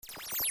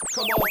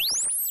Come on.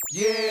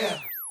 Yeah.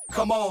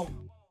 Come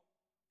on.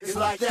 It's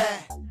like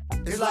that.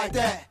 It's like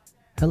that.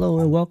 Hello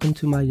and welcome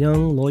to my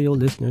young, loyal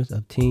listeners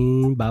of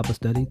Teen Bible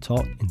Study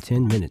Taught in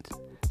 10 Minutes.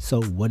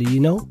 So what do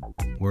you know?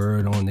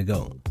 Word on the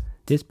go.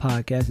 This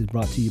podcast is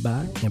brought to you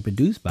by and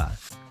produced by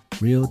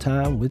Real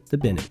Time with the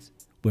Bennetts,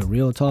 where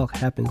real talk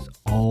happens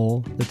all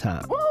the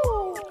time.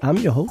 I'm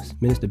your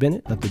host, Minister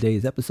Bennett, of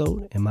today's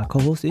episode, and my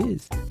co-host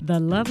is the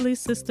lovely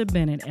Sister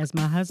Bennett, as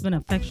my husband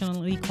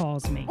affectionately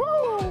calls me.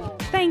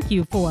 Thank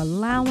you for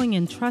allowing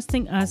and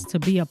trusting us to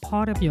be a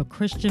part of your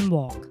Christian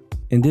walk.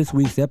 In this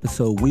week's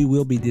episode, we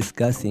will be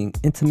discussing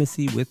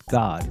intimacy with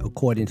God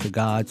according to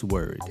God's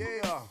Word.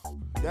 Yeah.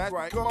 That's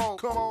right. Come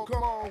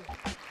on.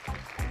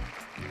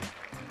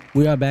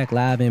 We are back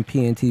live in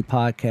PNT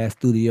Podcast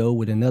Studio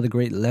with another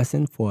great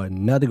lesson for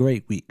another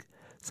great week.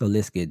 So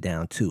let's get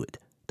down to it.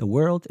 The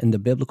world and the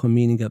biblical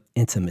meaning of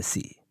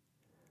intimacy.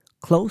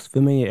 Close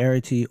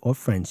familiarity or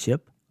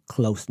friendship,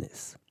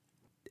 closeness.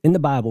 In the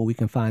Bible, we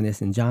can find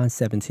this in John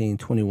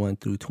 17:21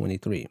 through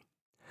 23.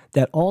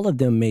 That all of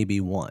them may be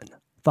one.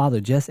 Father,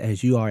 just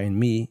as you are in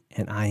me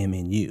and I am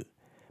in you,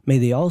 may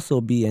they also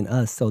be in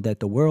us, so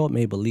that the world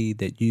may believe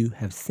that you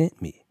have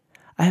sent me.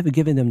 I have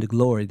given them the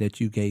glory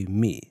that you gave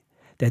me,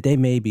 that they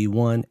may be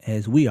one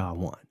as we are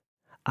one.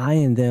 I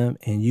in them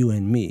and you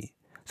in me,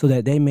 so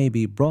that they may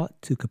be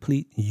brought to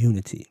complete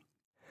unity.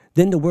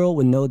 Then the world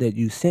will know that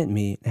you sent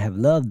me and have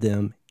loved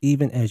them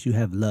even as you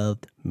have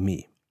loved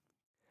me.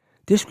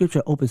 This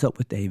scripture opens up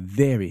with a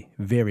very,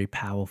 very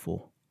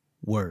powerful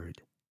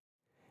word.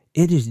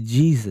 It is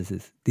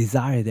Jesus'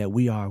 desire that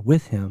we are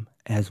with him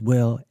as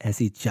well as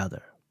each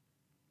other.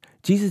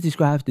 Jesus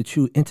describes the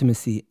true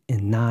intimacy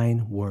in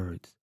 9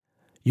 words.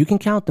 You can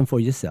count them for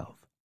yourself.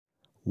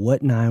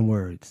 What 9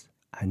 words?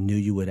 I knew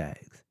you would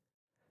ask.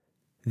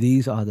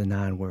 These are the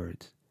 9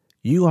 words.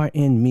 You are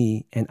in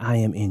me and I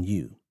am in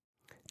you.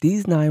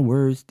 These 9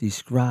 words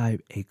describe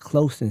a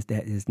closeness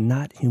that is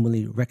not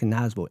humanly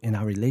recognizable in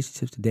our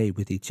relationships today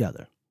with each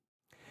other.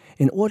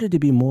 In order to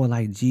be more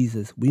like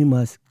Jesus, we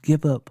must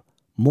give up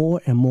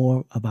more and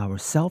more of our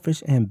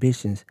selfish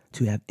ambitions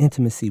to have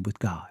intimacy with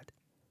God.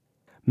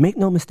 Make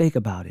no mistake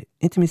about it,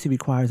 intimacy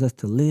requires us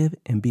to live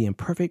and be in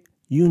perfect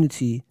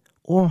unity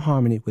or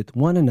harmony with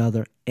one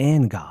another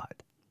and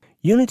God.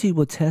 Unity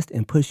will test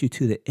and push you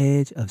to the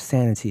edge of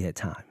sanity at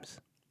times.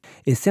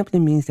 It simply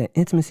means that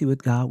intimacy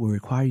with God will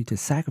require you to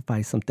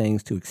sacrifice some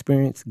things to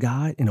experience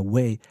God in a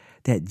way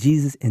that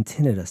Jesus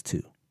intended us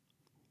to.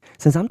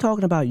 Since I'm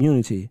talking about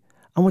unity,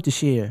 I want to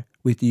share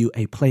with you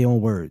a play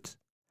on words.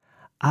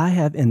 I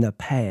have in the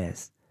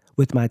past,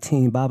 with my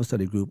teen Bible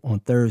study group on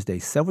Thursday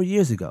several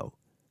years ago,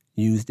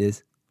 used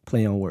this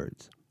play on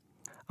words.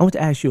 I want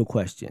to ask you a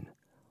question.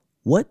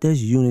 What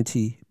does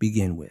unity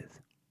begin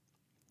with?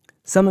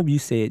 Some of you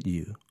said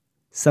you.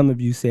 Some of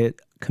you said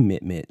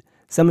commitment.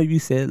 Some of you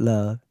said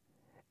love.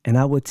 And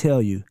I will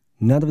tell you,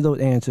 none of those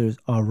answers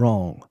are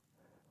wrong,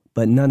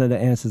 but none of the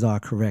answers are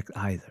correct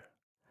either.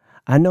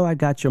 I know I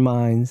got your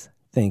minds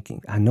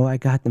thinking. I know I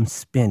got them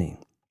spinning.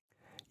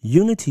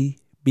 Unity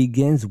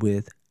begins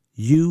with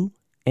you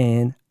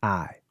and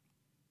I.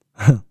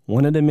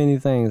 One of the many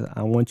things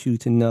I want you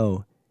to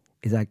know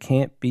is I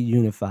can't be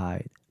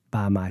unified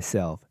by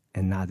myself,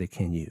 and neither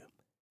can you.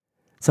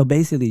 So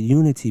basically,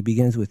 unity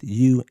begins with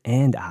you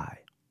and I.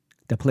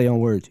 The play on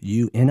words,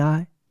 you and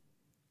I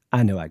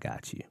know I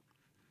got you.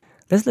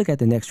 Let's look at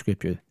the next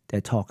scripture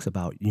that talks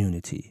about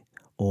unity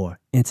or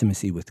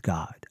intimacy with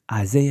God.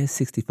 Isaiah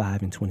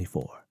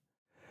 65:24.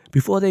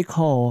 Before they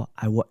call,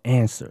 I will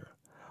answer.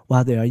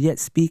 While they are yet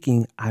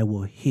speaking, I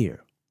will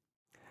hear.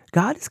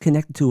 God is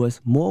connected to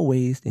us more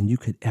ways than you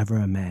could ever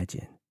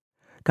imagine.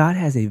 God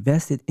has a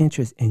vested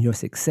interest in your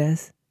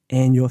success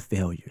and your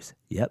failures.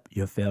 Yep,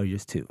 your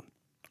failures too.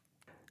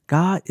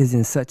 God is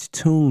in such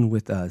tune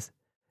with us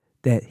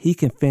that he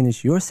can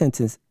finish your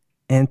sentence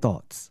and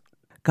thoughts.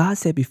 God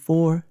said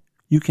before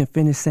you can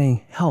finish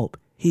saying help,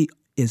 he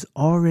is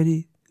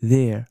already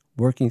there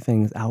working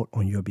things out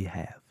on your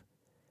behalf.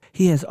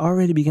 He has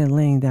already begun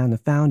laying down the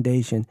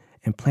foundation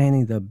and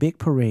planning the big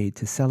parade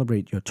to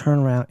celebrate your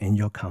turnaround and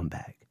your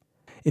comeback.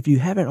 If you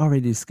haven't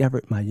already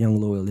discovered, my young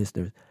loyal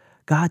listeners,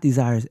 God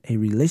desires a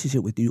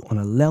relationship with you on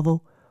a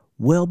level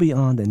well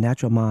beyond the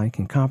natural mind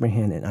can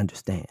comprehend and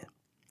understand.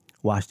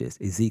 Watch this,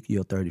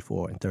 Ezekiel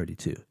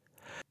 34:32.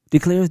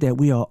 Declares that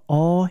we are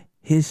all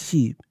his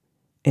sheep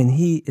and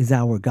he is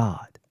our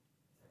God.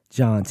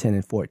 John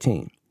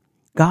 10:14.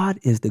 God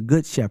is the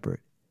good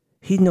shepherd.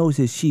 He knows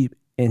his sheep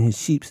and his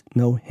sheep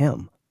know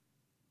him.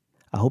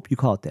 I hope you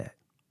caught that.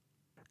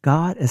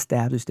 God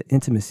established the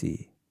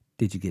intimacy.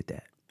 Did you get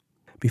that?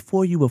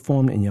 Before you were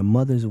formed in your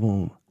mother's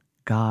womb,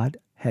 God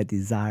had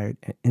desired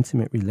an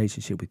intimate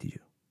relationship with you.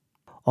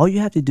 All you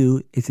have to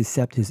do is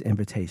accept his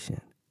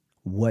invitation.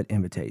 What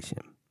invitation?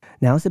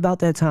 Now it's about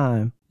that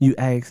time you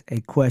ask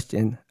a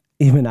question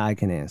even I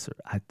can answer.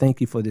 I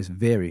thank you for this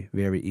very,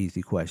 very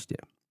easy question.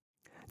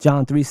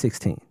 John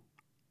 3:16.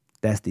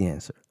 That's the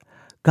answer.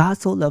 God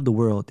so loved the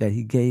world that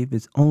he gave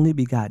his only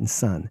begotten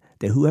Son,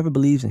 that whoever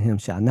believes in him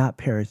shall not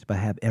perish but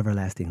have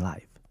everlasting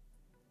life.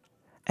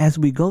 As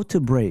we go to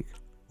break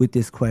with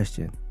this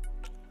question,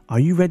 are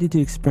you ready to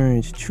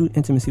experience true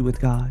intimacy with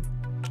God?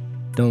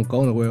 Don't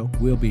go nowhere.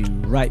 We'll be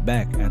right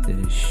back after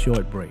this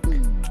short break.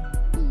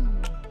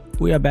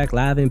 We are back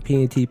live in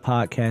PNT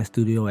Podcast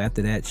Studio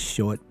after that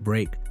short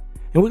break.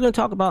 And we're going to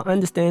talk about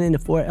understanding the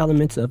 4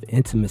 elements of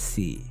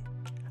intimacy.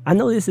 I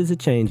know this is a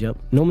change up.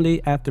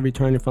 Normally, after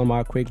returning from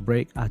our quick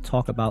break, I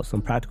talk about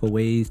some practical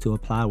ways to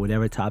apply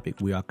whatever topic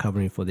we are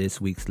covering for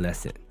this week's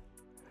lesson.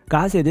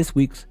 God said this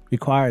week's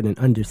required an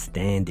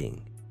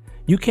understanding.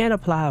 You can't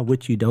apply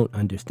what you don't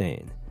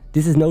understand.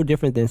 This is no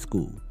different than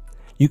school.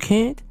 You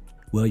can't,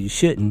 well, you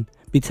shouldn't,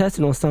 be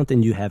tested on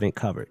something you haven't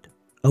covered.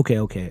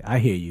 Okay, I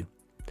hear you.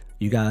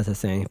 You guys are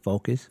saying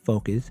focus,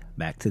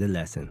 back to the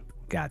lesson.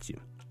 Got you.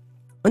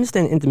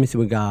 Understand intimacy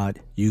with God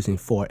using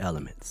 4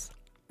 elements.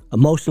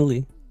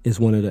 Emotionally is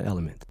one of the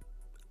elements.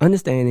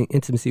 Understanding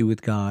intimacy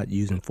with God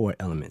using 4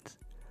 elements.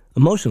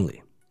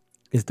 Emotionally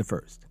is the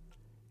first.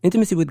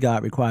 Intimacy with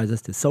God requires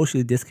us to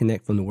socially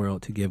disconnect from the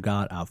world to give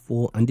God our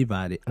full,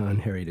 undivided,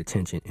 unhurried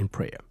attention in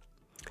prayer.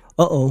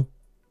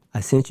 I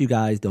sense you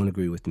guys don't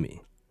agree with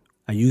me.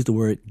 I use the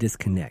word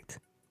disconnect,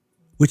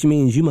 which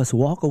means you must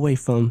walk away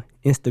from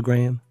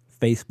Instagram,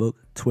 Facebook,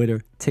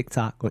 Twitter,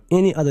 TikTok, or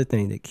any other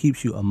thing that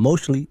keeps you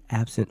emotionally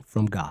absent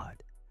from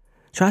God.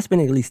 Try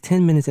spending at least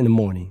 10 minutes in the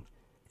morning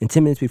and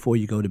 10 minutes before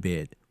you go to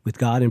bed with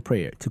God in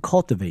prayer to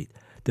cultivate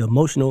the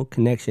emotional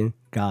connection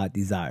God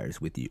desires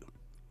with you.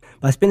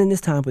 By spending this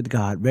time with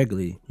God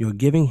regularly, you're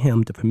giving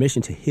Him the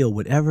permission to heal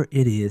whatever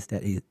it is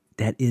that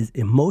is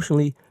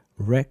emotionally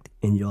wrecked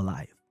in your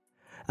life.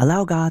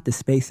 Allow God the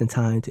space and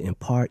time to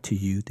impart to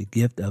you the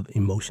gift of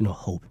emotional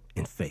hope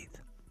and faith.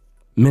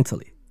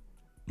 Mentally,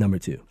 number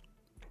 2.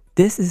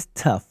 This is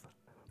tough,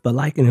 but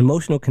like an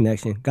emotional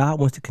connection, God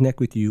wants to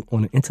connect with you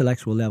on an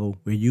intellectual level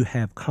where you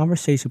have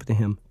conversation with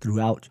Him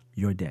throughout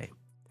your day.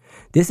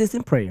 This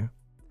isn't prayer.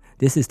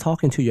 This is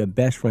talking to your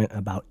best friend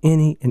about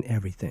any and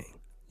everything.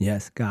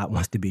 Yes, God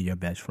wants to be your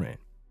best friend.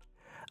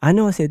 I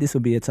know I said this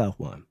would be a tough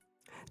one.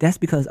 That's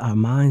because our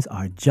minds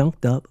are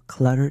junked up,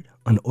 cluttered,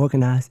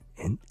 unorganized,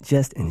 and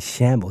just in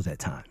shambles at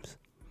times.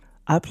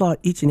 I applaud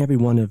each and every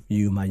one of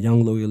you, my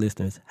young loyal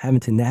listeners, having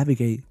to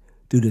navigate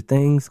through the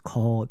things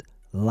called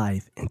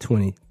life in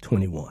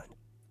 2021.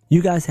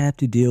 You guys have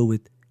to deal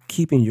with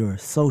keeping your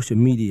social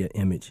media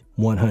image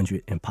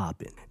 100 and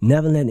popping.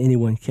 Never let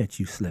anyone catch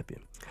you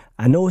slipping.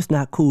 I know it's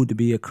not cool to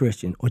be a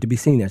Christian or to be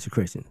seen as a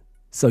Christian,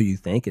 so you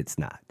think it's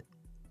not.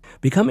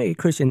 Becoming a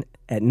Christian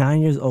at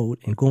 9 years old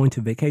and going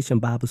to Vacation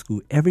Bible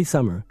School every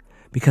summer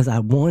because I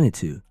wanted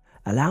to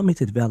allowed me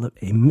to develop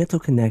a mental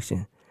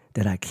connection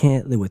that I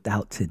can't live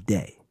without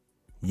today.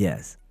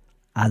 Yes,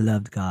 I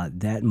loved God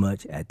that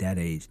much at that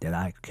age that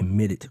I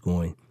committed to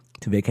going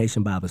to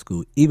Vacation Bible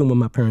School. Even when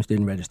my parents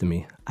didn't register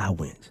me, I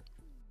went.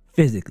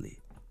 Physically,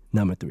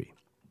 number 3.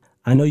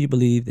 I know you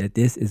believe that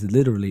this is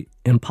literally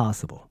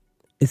impossible.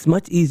 It's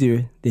much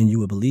easier than you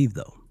would believe,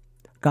 though.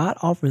 God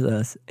offers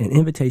us an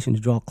invitation to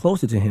draw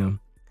closer to Him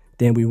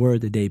than we were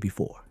the day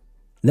before.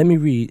 Let me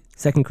read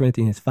 2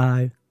 Corinthians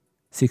 5,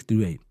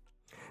 6-8.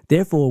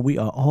 Therefore, we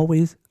are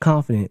always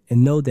confident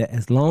and know that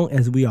as long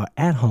as we are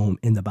at home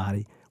in the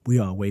body, we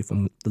are away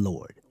from the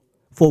Lord.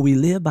 For we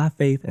live by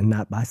faith and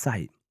not by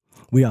sight.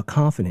 We are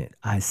confident,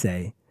 I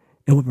say,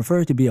 and would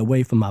prefer to be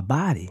away from my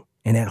body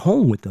and at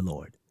home with the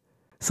Lord.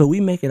 So we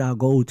make it our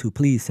goal to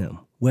please Him,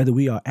 whether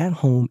we are at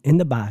home in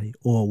the body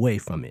or away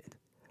from it.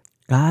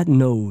 God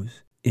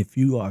knows if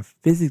you are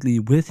physically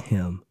with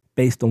Him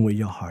based on where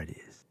your heart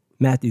is.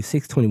 Matthew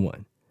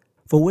 6:21.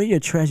 For where your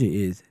treasure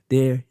is,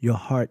 there your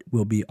heart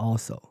will be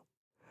also.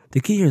 The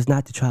key here is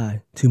not to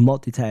try to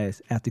multitask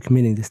after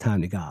committing this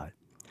time to God.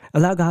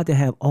 Allow God to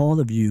have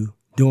all of you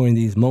during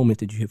these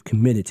moments that you have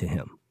committed to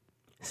Him.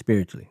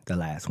 Spiritually, the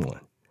last one.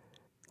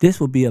 This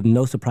will be of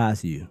no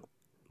surprise to you,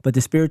 but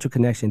the spiritual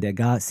connection that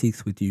God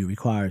seeks with you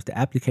requires the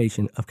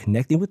application of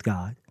connecting with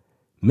God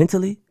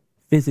mentally,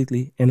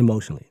 physically, and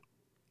emotionally.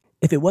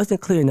 If it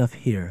wasn't clear enough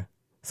here,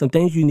 some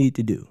things you need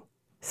to do.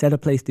 Set a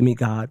place to meet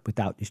God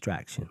without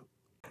distraction.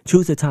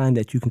 Choose a time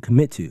that you can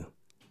commit to.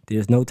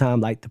 There's no time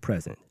like the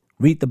present.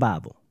 Read the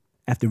Bible.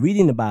 After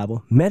reading the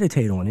Bible,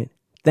 meditate on it,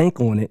 think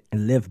on it,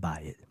 and live by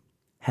it.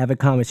 Have a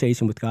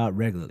conversation with God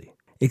regularly.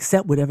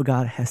 Accept whatever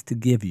God has to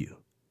give you.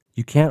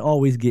 You can't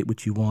always get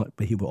what you want,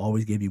 but He will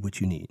always give you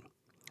what you need.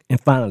 And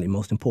finally,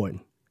 most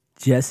important,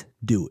 just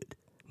do it.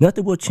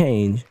 Nothing will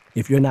change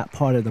if you're not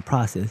part of the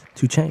process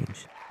to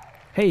change.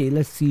 Hey,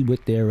 let's see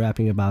what they're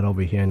rapping about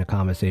over here in the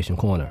conversation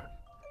corner.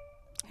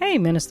 Hey,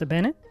 Minister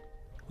Bennett.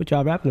 What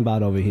y'all rapping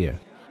about over here?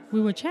 We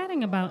were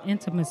chatting about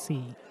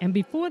intimacy, and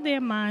before their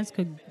minds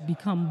could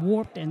become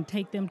warped and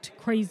take them to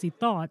crazy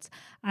thoughts,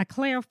 I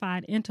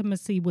clarified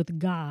intimacy with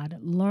God,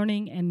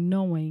 learning and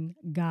knowing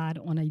God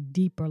on a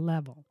deeper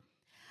level.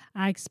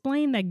 I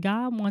explained that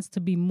God wants to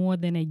be more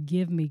than a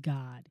give me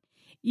God.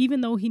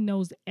 Even though He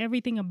knows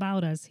everything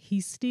about us, He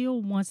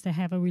still wants to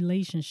have a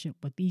relationship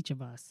with each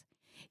of us.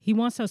 He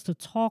wants us to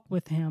talk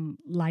with Him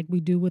like we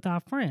do with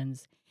our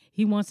friends.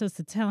 He wants us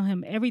to tell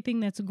Him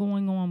everything that's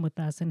going on with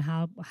us and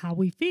how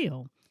we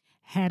feel.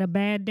 Had a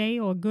bad day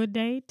or a good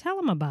day? Tell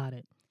him about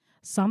it.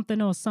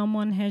 Something or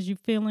someone has you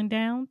feeling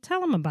down?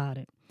 Tell him about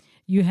it.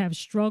 You have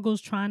struggles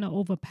trying to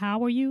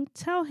overpower you?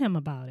 Tell him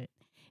about it.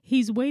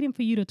 He's waiting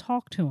for you to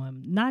talk to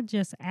him, not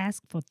just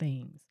ask for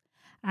things.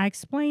 I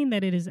explained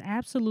that it is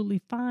absolutely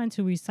fine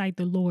to recite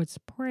the Lord's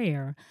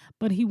Prayer,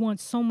 but he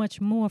wants so much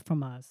more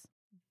from us.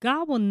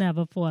 God will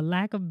never, for a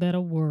lack of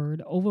better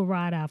word,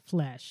 override our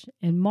flesh.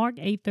 In Mark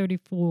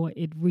 8:34,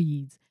 it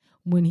reads,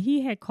 "When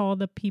he had called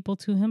the people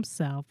to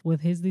himself,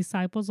 with his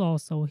disciples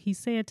also, he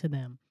said to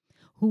them,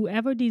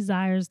 'Whoever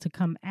desires to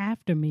come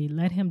after me,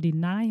 let him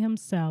deny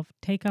himself,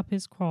 take up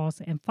his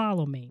cross, and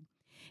follow me.'"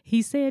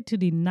 He said to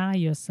deny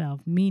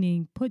yourself,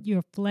 meaning put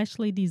your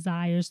fleshly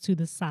desires to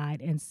the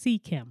side and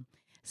seek him.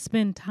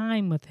 Spend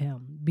time with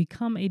him.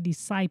 Become a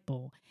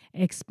disciple,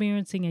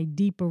 experiencing a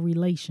deeper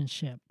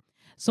relationship.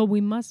 So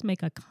we must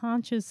make a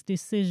conscious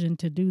decision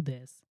to do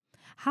this.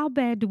 How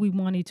bad do we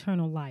want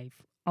eternal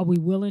life? Are we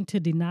willing to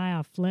deny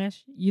our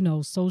flesh,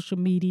 social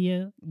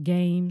media,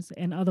 games,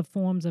 and other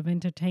forms of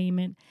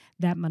entertainment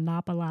that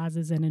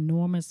monopolizes an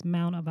enormous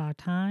amount of our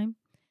time?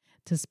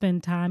 To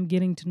spend time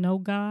getting to know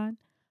God?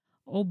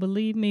 Oh,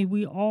 believe me,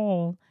 we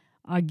all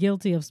are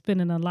guilty of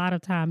spending a lot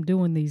of time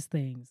doing these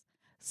things.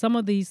 Some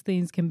of these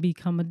things can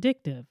become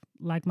addictive,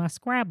 like my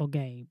Scrabble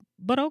game.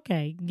 But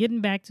okay,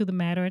 getting back to the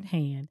matter at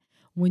hand,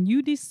 when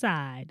you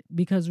decide,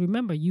 because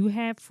remember, you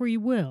have free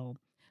will,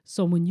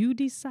 so when you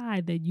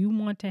decide that you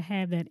want to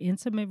have that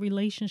intimate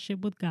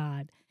relationship with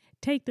God,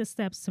 take the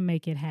steps to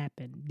make it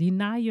happen.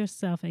 Deny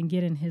yourself and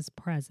get in his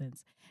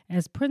presence.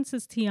 As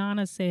Princess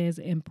Tiana says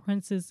in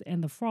Princess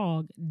and the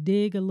Frog,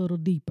 dig a little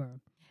deeper.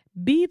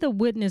 Be the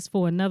witness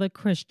for another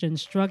Christian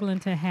struggling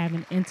to have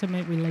an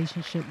intimate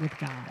relationship with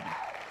God.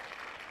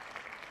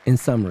 In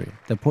summary,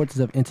 the importance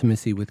of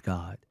intimacy with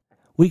God.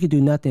 We can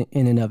do nothing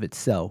in and of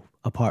itself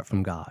apart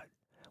from God.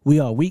 We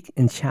are weak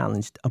and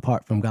challenged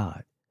apart from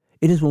God.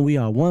 It is when we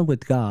are one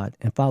with God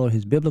and follow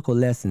his biblical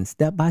lessons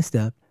step by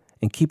step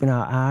and keeping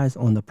our eyes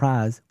on the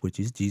prize,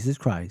 which is Jesus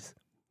Christ,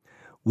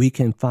 we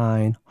can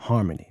find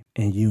harmony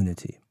and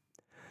unity.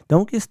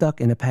 Don't get stuck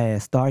in the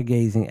past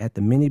stargazing at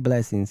the many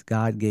blessings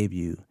God gave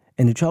you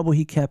and the trouble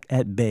he kept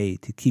at bay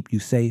to keep you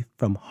safe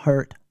from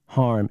hurt,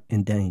 harm,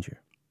 and danger.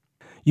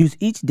 Use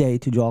each day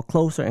to draw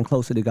closer and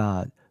closer to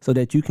God so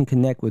that you can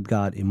connect with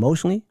God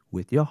emotionally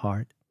with your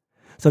heart,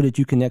 so that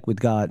you connect with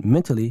God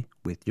mentally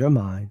with your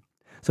mind,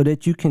 so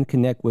that you can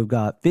connect with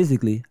God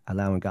physically,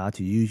 allowing God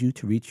to use you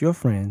to reach your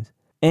friends,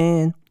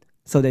 and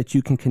so that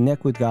you can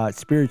connect with God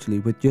spiritually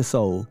with your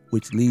soul,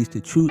 which leads to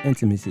true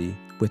intimacy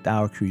with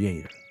our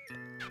Creator.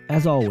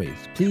 As always,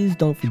 please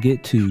don't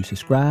forget to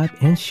subscribe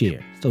and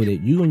share so that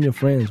you and your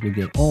friends will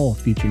get all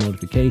future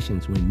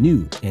notifications when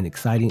new and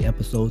exciting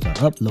episodes are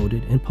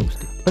uploaded and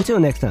posted. Until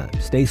next time,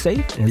 stay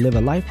safe and live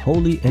a life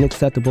holy and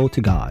acceptable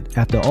to God.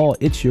 After all,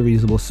 it's your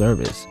reasonable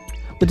service.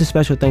 With a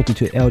special thank you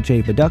to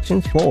LJ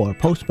Productions for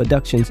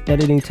post-productions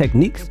editing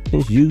techniques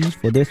used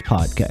for this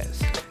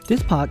podcast.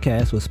 This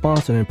podcast was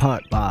sponsored in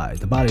part by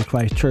the Body of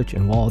Christ Church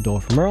in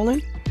Waldorf,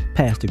 Maryland,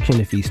 Pastor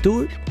Kenneth E.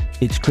 Stewart,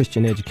 its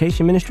Christian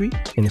Education Ministry,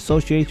 in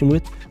association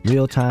with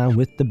Real Time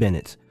with the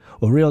Bennetts.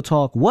 Or Real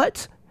Talk,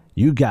 what?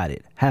 You got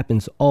it.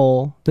 Happens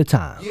all the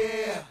time.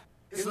 Yeah,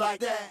 it's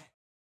like that.